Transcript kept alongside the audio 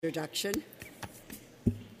Introduction.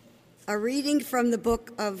 A reading from the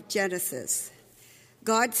book of Genesis.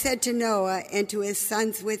 God said to Noah and to his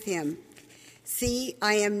sons with him, "See,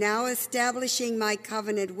 I am now establishing my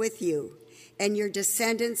covenant with you and your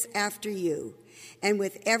descendants after you, and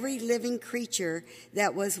with every living creature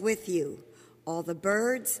that was with you, all the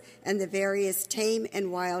birds and the various tame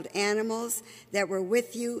and wild animals that were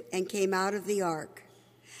with you and came out of the ark.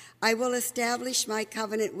 I will establish my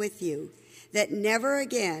covenant with you, that never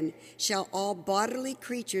again shall all bodily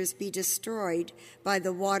creatures be destroyed by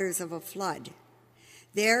the waters of a flood.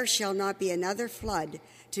 There shall not be another flood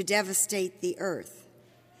to devastate the earth."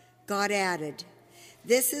 God added,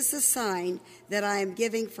 "This is the sign that I am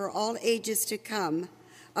giving for all ages to come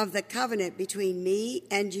of the covenant between me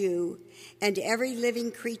and you and every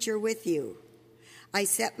living creature with you. I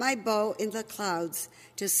set my bow in the clouds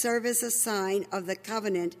to serve as a sign of the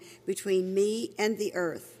covenant between me and the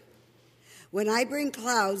earth. When I bring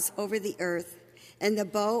clouds over the earth and the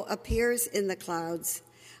bow appears in the clouds,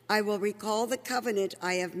 I will recall the covenant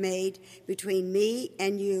I have made between me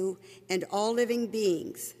and you and all living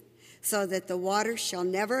beings, so that the water shall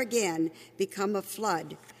never again become a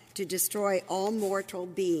flood to destroy all mortal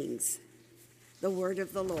beings." The word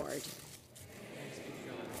of the Lord.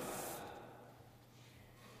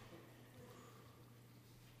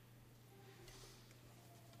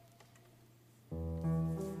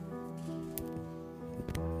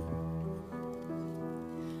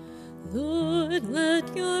 Lord,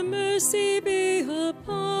 let your mercy be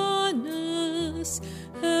upon us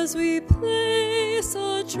as we place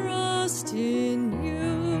our trust in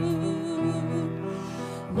you.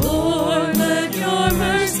 Lord, let your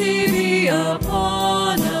mercy be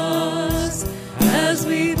upon us as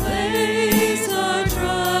we place our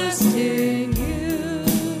trust in you.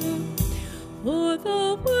 For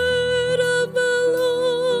the word of the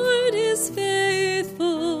Lord is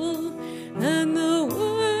faithful, and the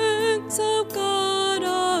words of God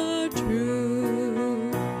are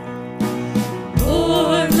true.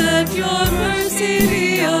 Lord, let your mercy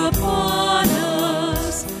be upon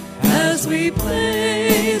us as we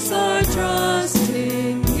place our trust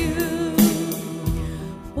in you.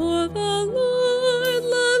 For the Lord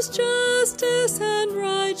loves justice and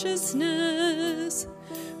righteousness.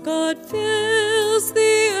 God fills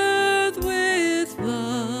the earth with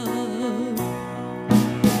love.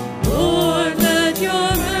 Lord, let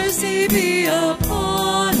your mercy be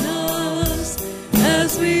upon us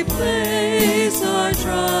as we place our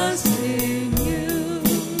trust in you.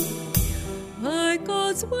 By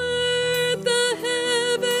God's word the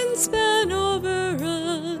heavens span over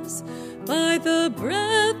us, by the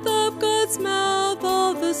breath of God's mouth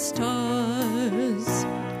all the stars.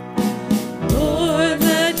 Lord,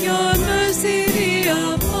 let your mercy be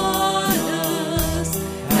upon us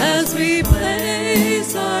as we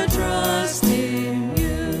place our trust in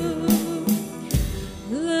you.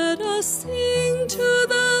 Let us sing to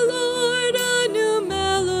the Lord a new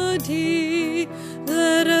melody.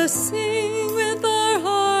 Let us sing with our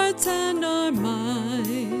hearts and our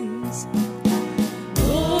minds.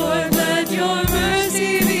 Lord, let your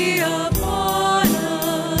mercy be upon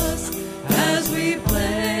us as we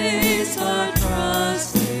place our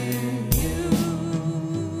trust in you.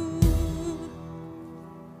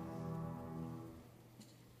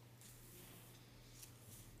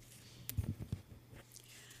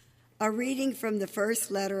 A reading from the first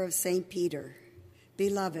letter of St. Peter.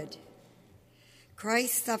 Beloved,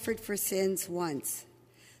 Christ suffered for sins once,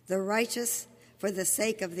 the righteous for the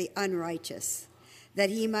sake of the unrighteous, that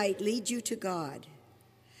he might lead you to God.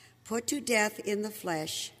 Put to death in the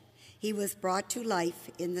flesh, he was brought to life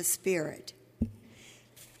in the Spirit.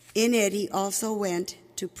 In it he also went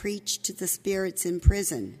to preach to the spirits in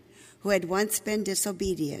prison, who had once been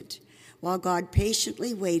disobedient, while God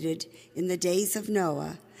patiently waited in the days of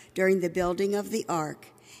Noah during the building of the ark,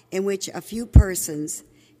 in which a few persons,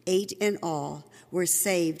 8 in all, were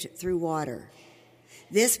saved through water.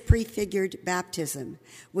 This prefigured baptism,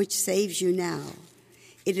 which saves you now.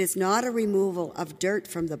 It is not a removal of dirt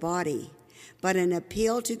from the body, but an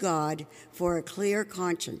appeal to God for a clear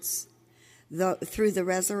conscience through the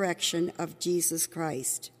resurrection of Jesus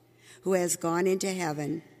Christ, who has gone into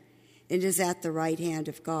heaven and is at the right hand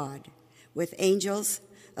of God, with angels,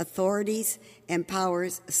 authorities, and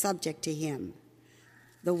powers subject to him.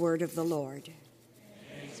 The word of the Lord.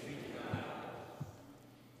 Thanks be to God.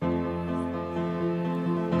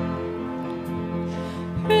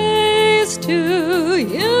 Praise to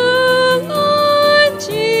you, Lord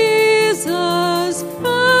Jesus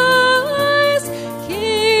Christ,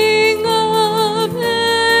 King of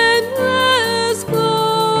endless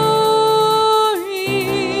glory.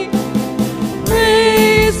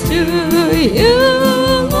 Praise you,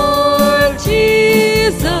 Lord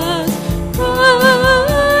Jesus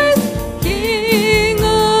Christ, King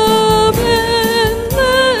of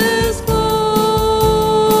endless glory.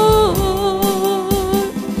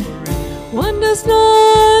 One does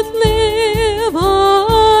not live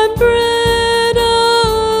on bread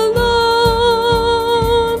alone,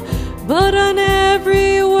 but on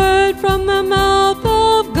every word from the mouth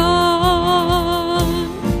of God.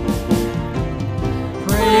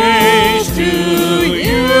 Praise to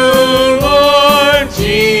you, Lord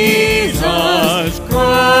Jesus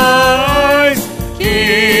Christ,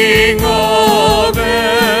 King of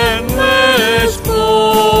endless glory.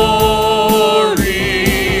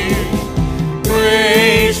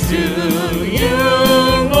 Praise to you,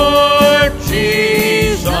 Lord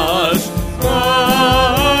Jesus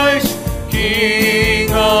Christ,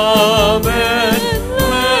 King of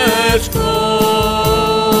endless glory.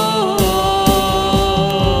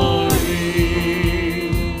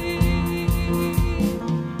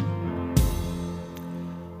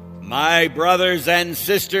 My brothers and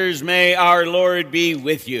sisters, may our Lord be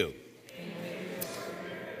with you.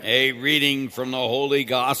 A reading from the Holy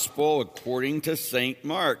Gospel according to St.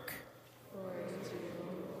 Mark.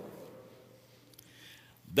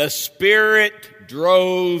 The Spirit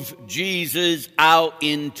drove Jesus out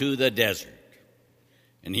into the desert,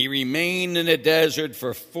 and he remained in the desert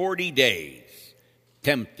for 40 days,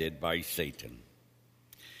 tempted by Satan.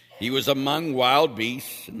 He was among wild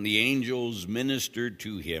beasts, and the angels ministered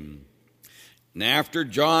to him. And after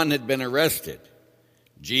John had been arrested,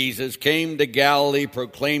 Jesus came to Galilee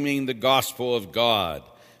proclaiming the gospel of God.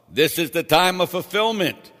 This is the time of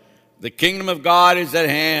fulfillment. The kingdom of God is at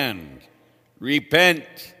hand. Repent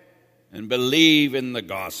and believe in the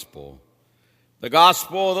gospel. The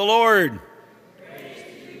gospel of the Lord. Praise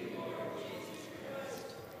to you, Lord Jesus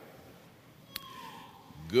Christ.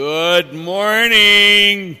 Good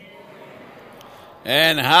morning.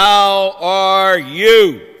 And how are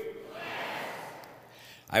you?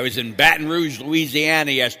 I was in Baton Rouge,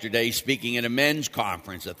 Louisiana yesterday speaking at a men's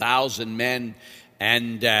conference, 1,000 men.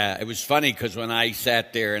 And it was funny because when I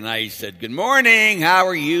sat there and I said, good morning, how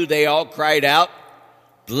are you? They all cried out,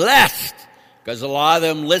 blessed, because a lot of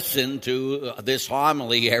them listen to this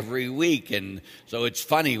homily every week. And so it's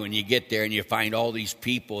funny when you get there and you find all these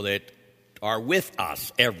people that are with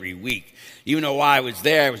us every week. Even though while I was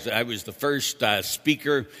there, I was the first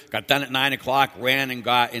speaker, got done at 9 o'clock, ran and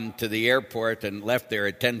got into the airport and left there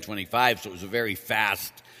at 10:25, so it was a very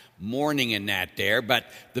fast morning in that there. But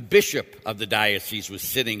the bishop of the diocese was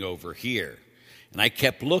sitting over here, and I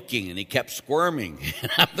kept looking, and he kept squirming.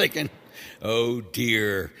 And I'm thinking, oh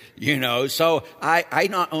dear, so I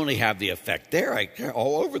not only have the effect there, I'm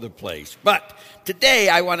all over the place. But today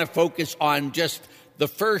I want to focus on just the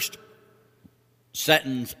first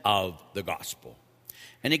sentence of the gospel.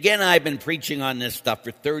 And again, I've been preaching on this stuff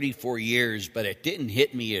for 34 years, but it didn't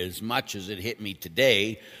hit me as much as it hit me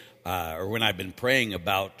today, or when I've been praying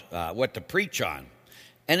about what to preach on.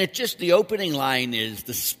 And the opening line is,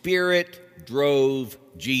 the Spirit drove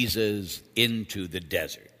Jesus into the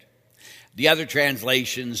desert. The other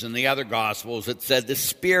translations and the other Gospels, it said the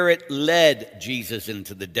Spirit led Jesus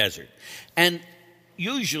into the desert. And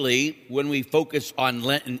usually when we focus on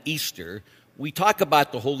Lent and Easter, we talk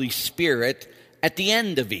about the Holy Spirit at the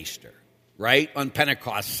end of Easter, right? On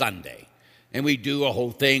Pentecost Sunday. And we do a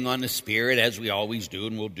whole thing on the Spirit, as we always do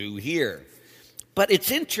and we'll do here. But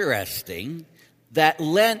it's interesting that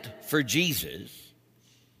Lent for Jesus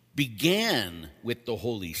began with the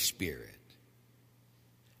Holy Spirit.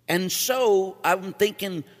 And so I'm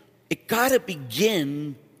thinking it got to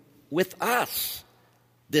begin with us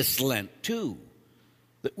this Lent too.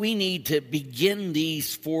 That we need to begin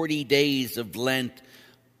these 40 days of Lent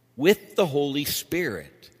with the Holy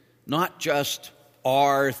Spirit. Not just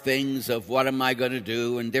our things of what am I going to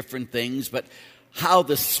do and different things, but how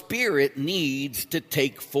the Spirit needs to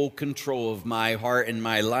take full control of my heart and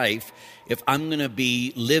my life if I'm going to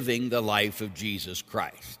be living the life of Jesus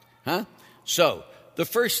Christ. So, the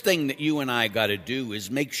first thing that you and I got to do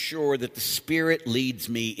is make sure that the Spirit leads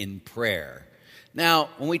me in prayer. Now,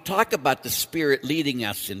 when we talk about the Spirit leading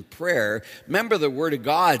us in prayer, remember the Word of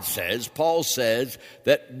God says, Paul says,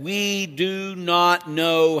 that we do not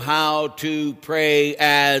know how to pray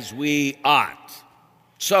as we ought.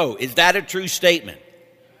 So, is that a true statement?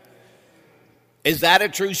 Is that a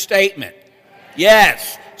true statement?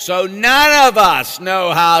 Yes. So none of us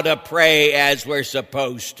know how to pray as we're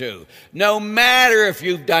supposed to. No matter if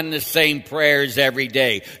you've done the same prayers every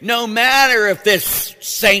day. No matter if this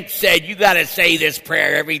saint said you got to say this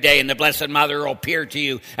prayer every day and the Blessed Mother will appear to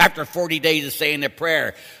you after 40 days of saying the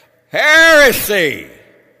prayer. Heresy!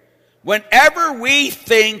 Whenever we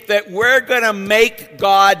think that we're going to make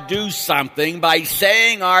God do something by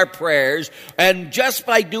saying our prayers, and just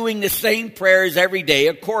by doing the same prayers every day,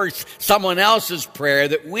 of course, someone else's prayer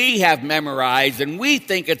that we have memorized and we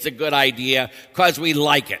think it's a good idea because we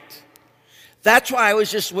like it. That's why I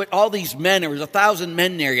was just with all these men. There was 1,000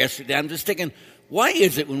 men there yesterday. I'm just thinking, why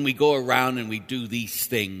is it when we go around and we do these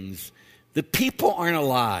things, the people aren't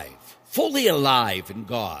alive, fully alive in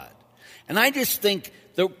God? And I just think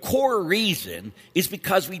the core reason is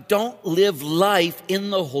because we don't live life in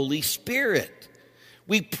the Holy Spirit.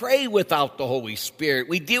 We pray without the Holy Spirit.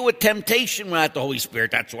 We deal with temptation without the Holy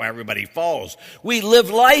Spirit. That's why everybody falls. We live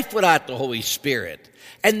life without the Holy Spirit.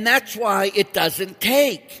 And that's why it doesn't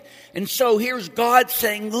take. And so here's God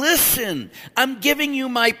saying, listen, I'm giving you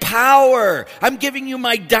my power. I'm giving you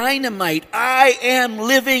my dynamite. I am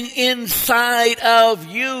living inside of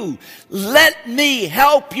you. Let me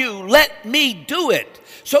help you. Let me do it.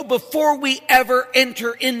 So before we ever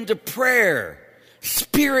enter into prayer,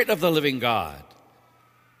 Spirit of the living God,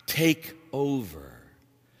 take over.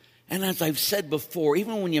 And as I've said before,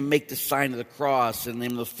 even when you make the sign of the cross in the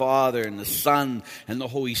name of the Father and the Son and the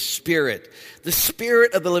Holy Spirit, the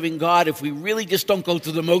Spirit of the living God, if we really just don't go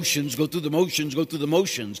through the motions,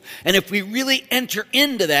 and if we really enter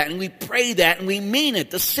into that and we pray that and we mean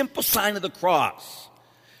it, the simple sign of the cross,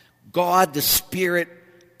 God, the Spirit,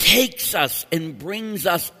 takes us and brings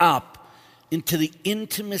us up into the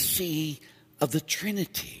intimacy of the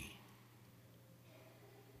Trinity.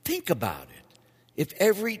 Think about it. If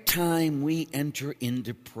every time we enter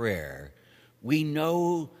into prayer, we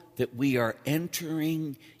know that we are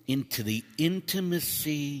entering into the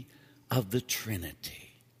intimacy of the Trinity.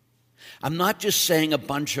 I'm not just saying a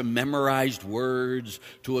bunch of memorized words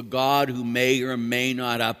to a God who may or may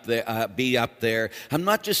not be up there. I'm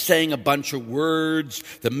not just saying a bunch of words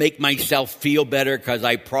that make myself feel better because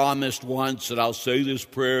I promised once that I'll say this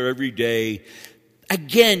prayer every day.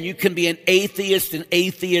 Again, you can be an atheist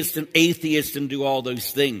and do all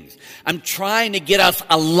those things. I'm trying to get us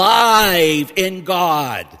alive in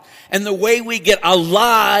God. And the way we get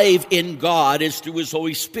alive in God is through His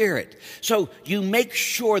Holy Spirit. So you make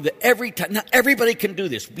sure that every time, now everybody can do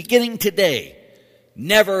this, beginning today,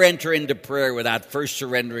 never enter into prayer without first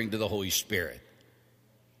surrendering to the Holy Spirit.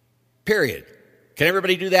 Period. Can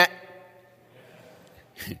everybody do that?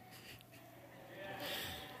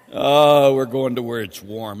 Oh, we're going to where it's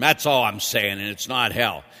warm. That's all I'm saying, and it's not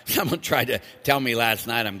hell. Someone tried to tell me last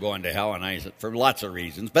night I'm going to hell, and I said, for lots of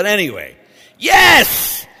reasons. But anyway,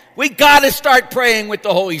 yes! We got to start praying with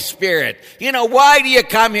the Holy Spirit. You know, why do you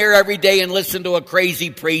come here every day and listen to a crazy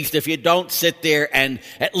priest if you don't sit there and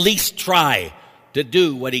at least try to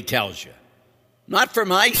do what he tells you? Not for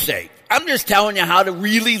my sake. I'm just telling you how to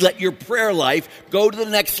really let your prayer life go to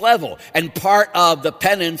the next level. And part of the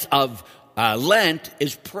penance of Lent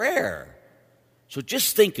is prayer. So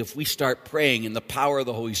just think, if we start praying in the power of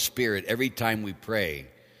the Holy Spirit every time we pray,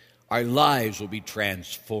 our lives will be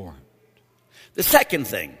transformed. The second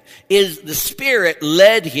thing is the Spirit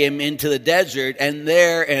led him into the desert, and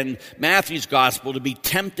there in Matthew's gospel, to be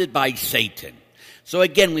tempted by Satan. So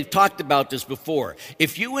again, we've talked about this before.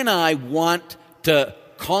 If you and I want to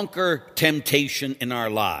conquer temptation in our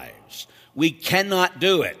lives, we cannot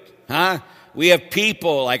do it, We have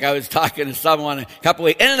people, like I was talking to someone a couple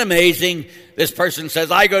of weeks, isn't it amazing? This person says,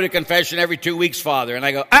 I go to confession every 2 weeks, Father. And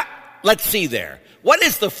I go, let's see there. What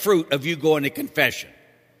is the fruit of you going to confession?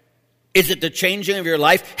 Is it the changing of your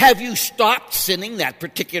life? Have you stopped sinning that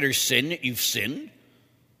particular sin that you've sinned?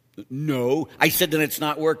 No. I said, then it's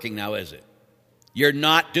not working now, is it? You're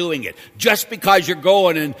not doing it. Just because you're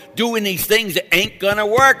going and doing these things, it ain't going to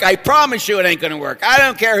work. I promise you it ain't going to work. I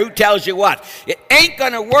don't care who tells you what. It ain't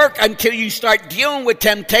going to work until you start dealing with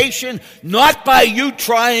temptation, not by you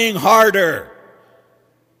trying harder,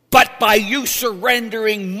 but by you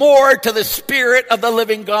surrendering more to the Spirit of the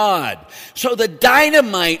living God. So the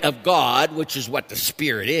dynamite of God, which is what the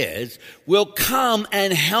Spirit is, will come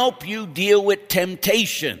and help you deal with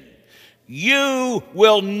temptation. You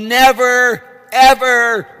will never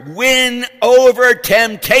ever win over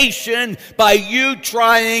temptation by you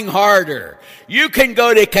trying harder. You can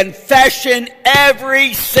go to confession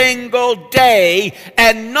every single day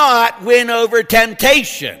and not win over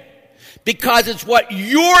temptation, because it's what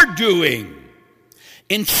you're doing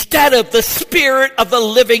instead of the Spirit of the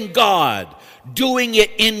living God doing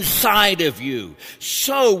it inside of you.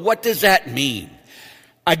 So what does that mean?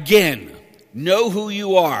 Again, know who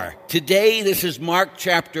you are. Today, this is Mark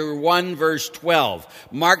chapter 1, verse 12.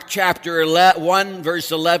 Mark chapter 1,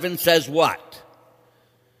 verse 11 says what?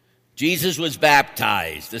 Jesus was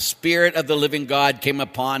baptized. The Spirit of the living God came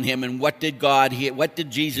upon him. And what did God hear? What did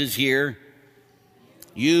Jesus hear?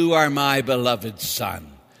 You are my beloved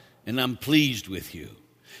Son, and I'm pleased with you.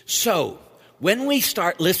 So, when we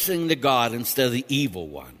start listening to God instead of the evil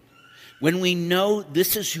one, when we know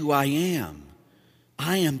this is who I am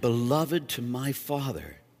beloved to my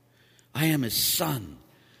Father. I am his son.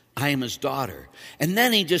 I am his daughter. And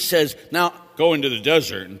then he just says, now go into the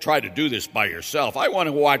desert and try to do this by yourself. I want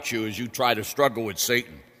to watch you as you try to struggle with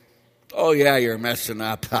Satan. Oh yeah, you're messing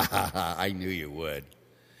up. I knew you would.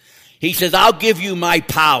 He says, I'll give you my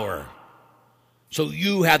power. So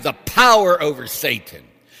you have the power over Satan.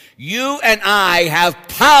 You and I have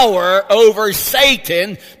power over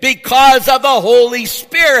Satan because of the Holy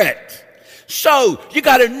Spirit. So, you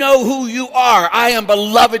got to know who you are. I am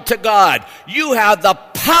beloved to God. You have the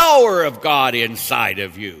power of God inside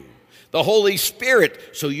of you. The Holy Spirit.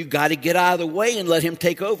 So you got to get out of the way and let him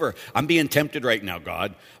take over. I'm being tempted right now,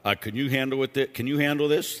 God. Can you handle it? Can you handle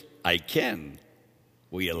this? I can.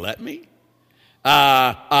 Will you let me?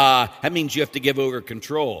 That means you have to give over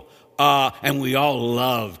control. And we all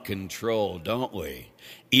love control, don't we?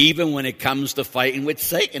 Even when it comes to fighting with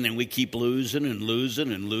Satan, and we keep losing and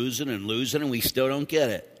losing and losing and losing, and we still don't get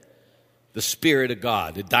it. The Spirit of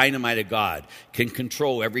God, the dynamite of God, can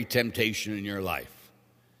control every temptation in your life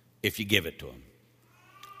if you give it to him.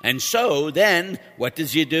 And so then, what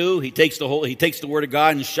does he do? He takes the Word of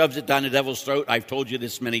God and shoves it down the devil's throat. I've told you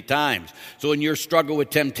this many times. So in your struggle with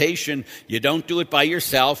temptation, you don't do it by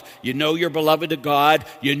yourself. You know you're beloved of God.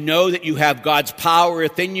 You know that you have God's power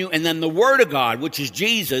within you. And then the Word of God, which is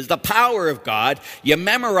Jesus, the power of God, you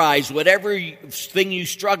memorize whatever thing you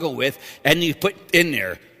struggle with, and you put in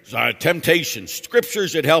there. Temptation,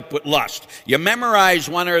 scriptures that help with lust. You memorize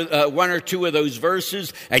one or two of those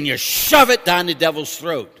verses and you shove it down the devil's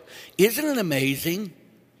throat. Isn't it amazing?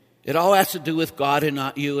 It all has to do with God and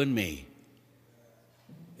not you and me.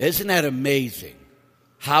 Isn't that amazing?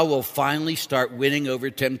 How we'll finally start winning over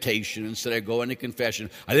temptation instead of going to confession.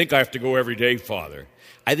 I think I have to go every day, Father.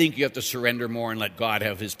 I think you have to surrender more and let God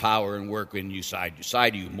have his power and work in you side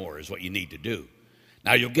of you more is what you need to do.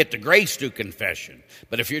 Now, you'll get the grace through confession.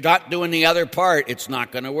 But if you're not doing the other part, it's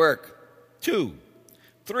not going to work. 2,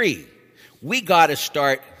 3, we got to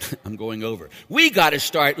start, we got to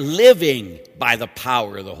start living by the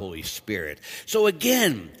power of the Holy Spirit. So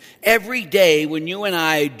again, every day when you and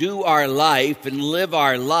I do our life and live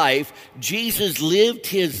our life, Jesus lived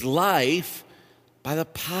his life by the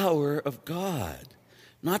power of God,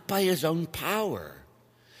 not by his own power.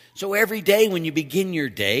 So every day when you begin your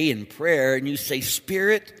day in prayer and you say,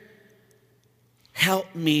 Spirit,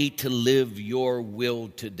 help me to live your will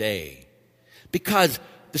today. Because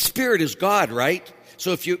the Spirit is God, right?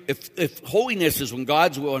 So if holiness is when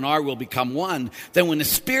God's will and our will become one, then when the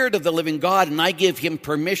Spirit of the living God and I give him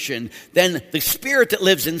permission, then the Spirit that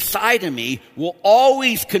lives inside of me will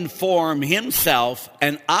always conform himself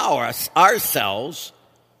and ourselves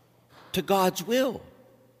to God's will.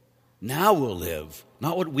 Now we'll live,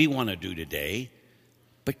 not what we want to do today,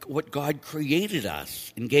 but what God created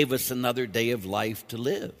us and gave us another day of life to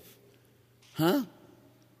live. Huh?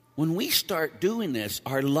 When we start doing this,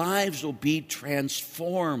 our lives will be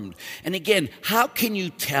transformed. And again, how can you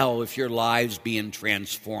tell if your live's being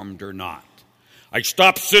transformed or not? I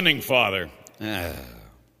stopped sinning, Father. It's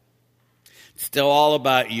still all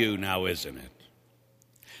about you now, isn't it?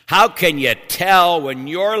 How can you tell when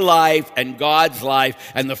your life and God's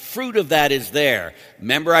life and the fruit of that is there?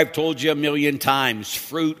 Remember, I've told you a million times,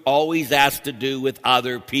 fruit always has to do with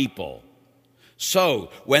other people. So,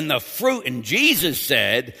 when the fruit, and Jesus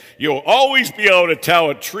said, you'll always be able to tell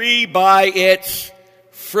a tree by its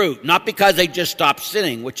fruit. Not because they just stopped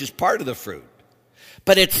sinning, which is part of the fruit.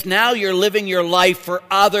 But it's now you're living your life for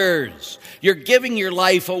others. You're giving your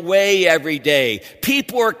life away every day.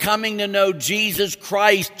 People are coming to know Jesus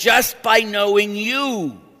Christ just by knowing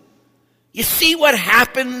you. You see what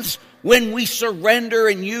happens when we surrender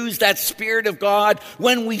and use that Spirit of God?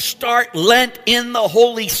 When we start Lent in the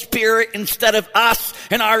Holy Spirit instead of us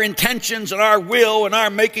and our intentions and our will and our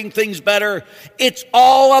making things better. It's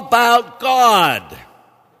all about God.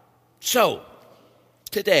 So,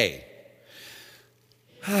 today,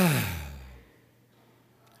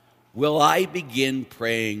 will I begin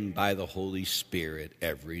praying by the Holy Spirit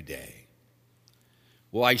every day?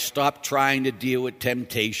 Will I stop trying to deal with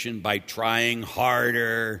temptation by trying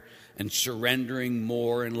harder and surrendering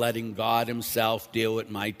more and letting God himself deal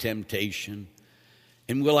with my temptation?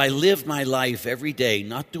 And will I live my life every day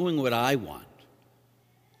not doing what I want,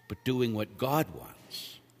 but doing what God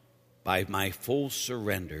wants by my full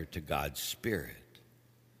surrender to God's Spirit?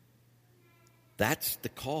 That's the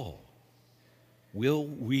call. will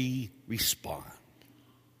we respond?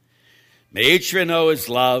 May each one know his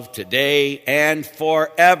love today and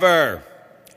forever.